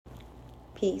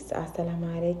Peace, assalamu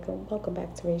alaikum. Welcome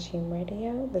back to Regine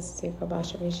Radio. This is your girl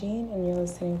Basha Regine, and you're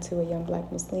listening to a young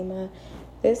black Muslima.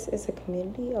 This is a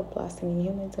community of blossoming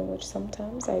humans in which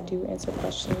sometimes I do answer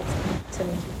questions to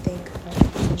make you think about the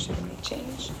potential to make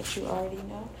change. If you already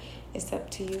know, it's up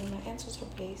to you. My answers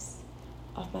are based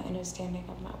off my understanding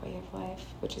of my way of life,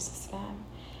 which is Islam.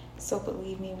 So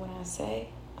believe me when I say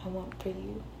I want for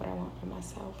you what I want for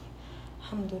myself.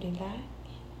 Alhamdulillah.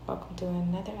 Welcome to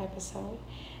another episode,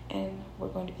 and we're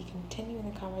going to be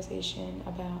continuing the conversation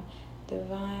about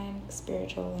divine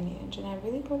spiritual lineage. And I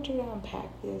really want you to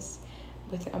unpack this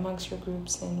amongst your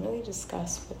groups and really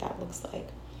discuss what that looks like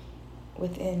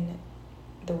within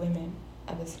the women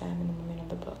of Islam and the women of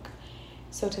the book.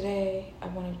 So today I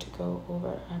wanted to go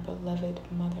over our beloved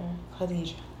mother,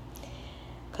 Khadija.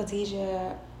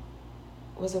 Khadija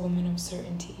was a woman of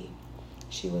certainty.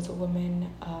 She was a woman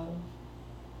of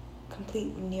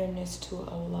complete nearness to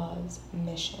Allah's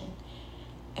mission,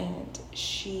 and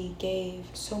she gave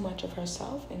so much of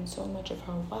herself and so much of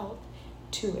her wealth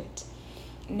to it.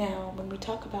 Now, when we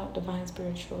talk about divine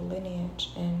spiritual lineage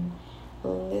and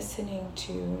listening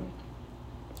to,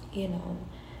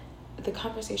 the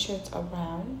conversations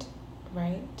around,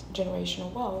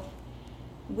 generational wealth,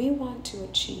 we want to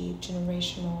achieve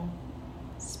generational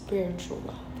spiritual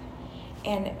wealth.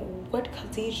 And what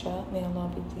Khadija, may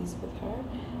Allah be pleased with her,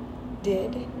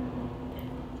 did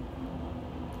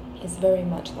is very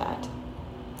much that.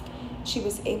 She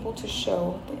was able to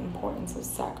show the importance of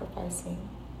sacrificing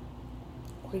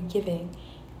or giving,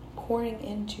 pouring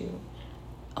into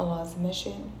Allah's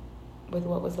mission with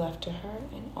what was left to her,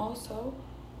 and also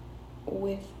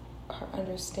with her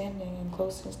understanding and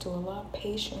closeness to Allah,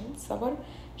 patience, sabr.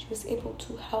 She was able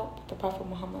to help the Prophet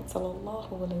Muhammad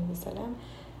ﷺ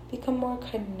become more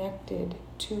connected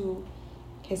to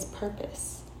his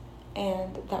purpose.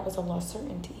 And that was Allah's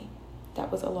certainty.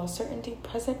 That was Allah's certainty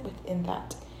present within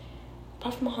that.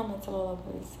 Prophet Muhammad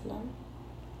ﷺ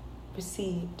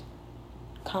received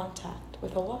contact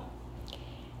with Allah.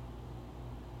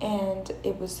 And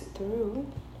it was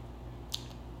through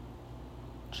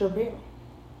Jibreel.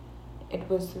 It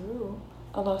was through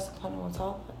Allah subhanahu wa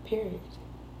ta'ala, period.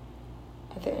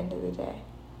 At the end of the day.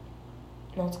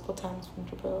 Multiple times from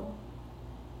Jibreel.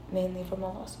 Mainly from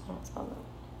Allah subhanahu wa ta'ala.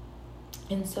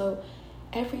 And so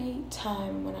every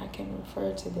time when I can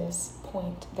refer to this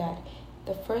point that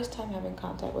the first time having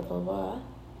contact with Allah,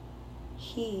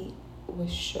 he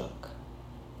was shook.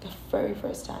 The very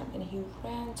first time. And he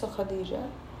ran to Khadija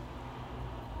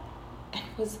and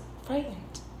was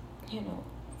frightened,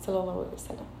 sallallahu alaihi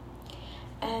wasallam.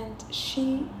 And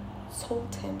she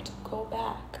told him to go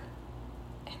back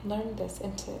and learn this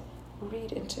and to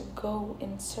read and to go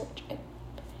and search and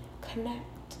connect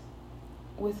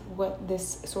with what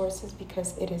this source is,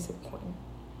 because it is important.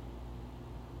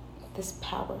 This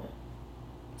power,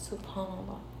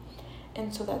 subhanAllah.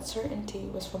 And so that certainty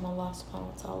was from Allah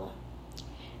subhanahu wa ta'ala.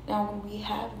 Now when we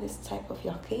have this type of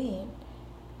yaqeen,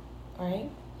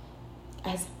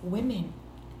 as women,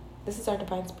 this is our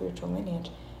divine spiritual lineage,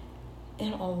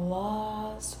 in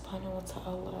Allah subhanahu wa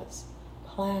ta'ala's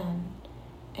plan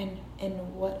and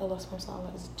what Allah subhanahu wa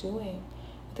ta'ala is doing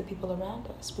with the people around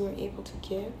us, we were able to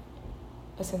give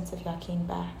a sense of yaqeen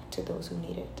back to those who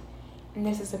need it. And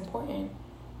this is important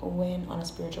when on a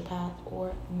spiritual path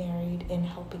or married and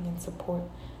helping and support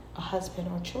a husband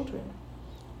or children.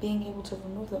 Being able to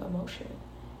remove the emotion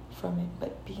from it,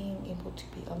 but being able to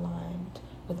be aligned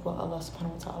with what Allah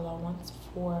subhanahu wa ta'ala wants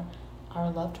for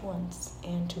our loved ones,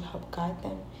 and to help guide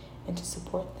them and to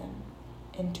support them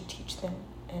and to teach them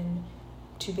and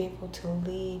to be able to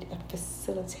lead a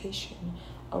facilitation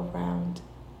around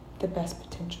the best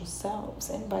potential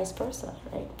selves, and vice versa,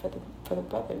 for the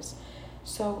brothers.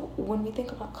 So when we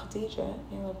think about Khadija,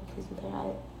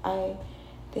 I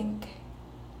think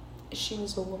she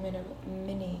was a woman of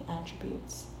many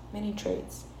attributes, many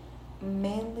traits,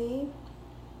 mainly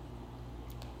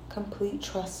complete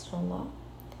trust in Allah,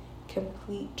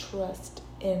 complete trust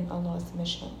in Allah's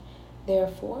mission.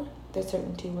 Therefore, the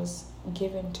certainty was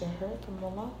given to her from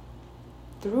Allah,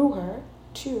 through her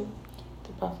to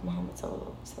the Prophet Muhammad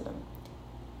ﷺ.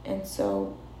 And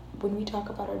so when we talk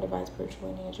about our divine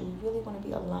spiritual lineage, we really want to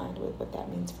be aligned with what that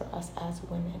means for us as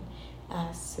women,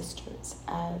 as sisters,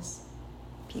 as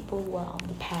people who are on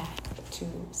the path to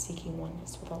seeking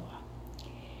oneness with Allah.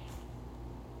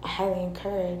 I highly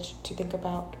encourage to think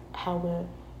about how we're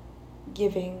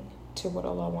giving to what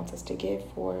Allah wants us to give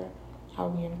for, how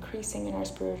we're increasing in our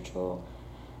spiritual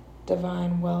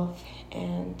divine wealth,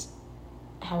 and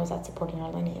how is that supporting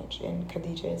our lineage. And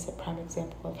Khadija is a prime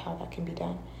example of how that can be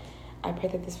done. I pray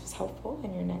that this was helpful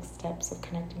in your next steps of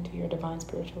connecting to your divine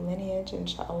spiritual lineage,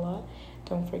 inshallah.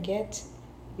 Don't forget,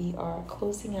 we are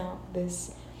closing out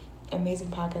this amazing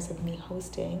podcast of me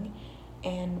hosting,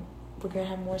 and we're going to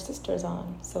have more sisters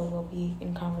on. So we'll be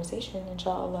in conversation,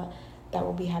 inshallah. That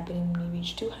will be happening when we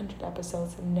reach 200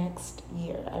 episodes next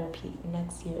year. I repeat,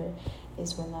 next year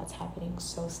is when that's happening.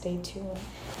 So stay tuned,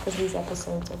 because these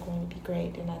episodes are going to be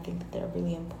great, and I think that they're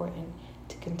really important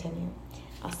to continue.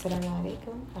 Assalamu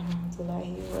alaikum wa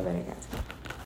rahmatullahi wa barakatuh.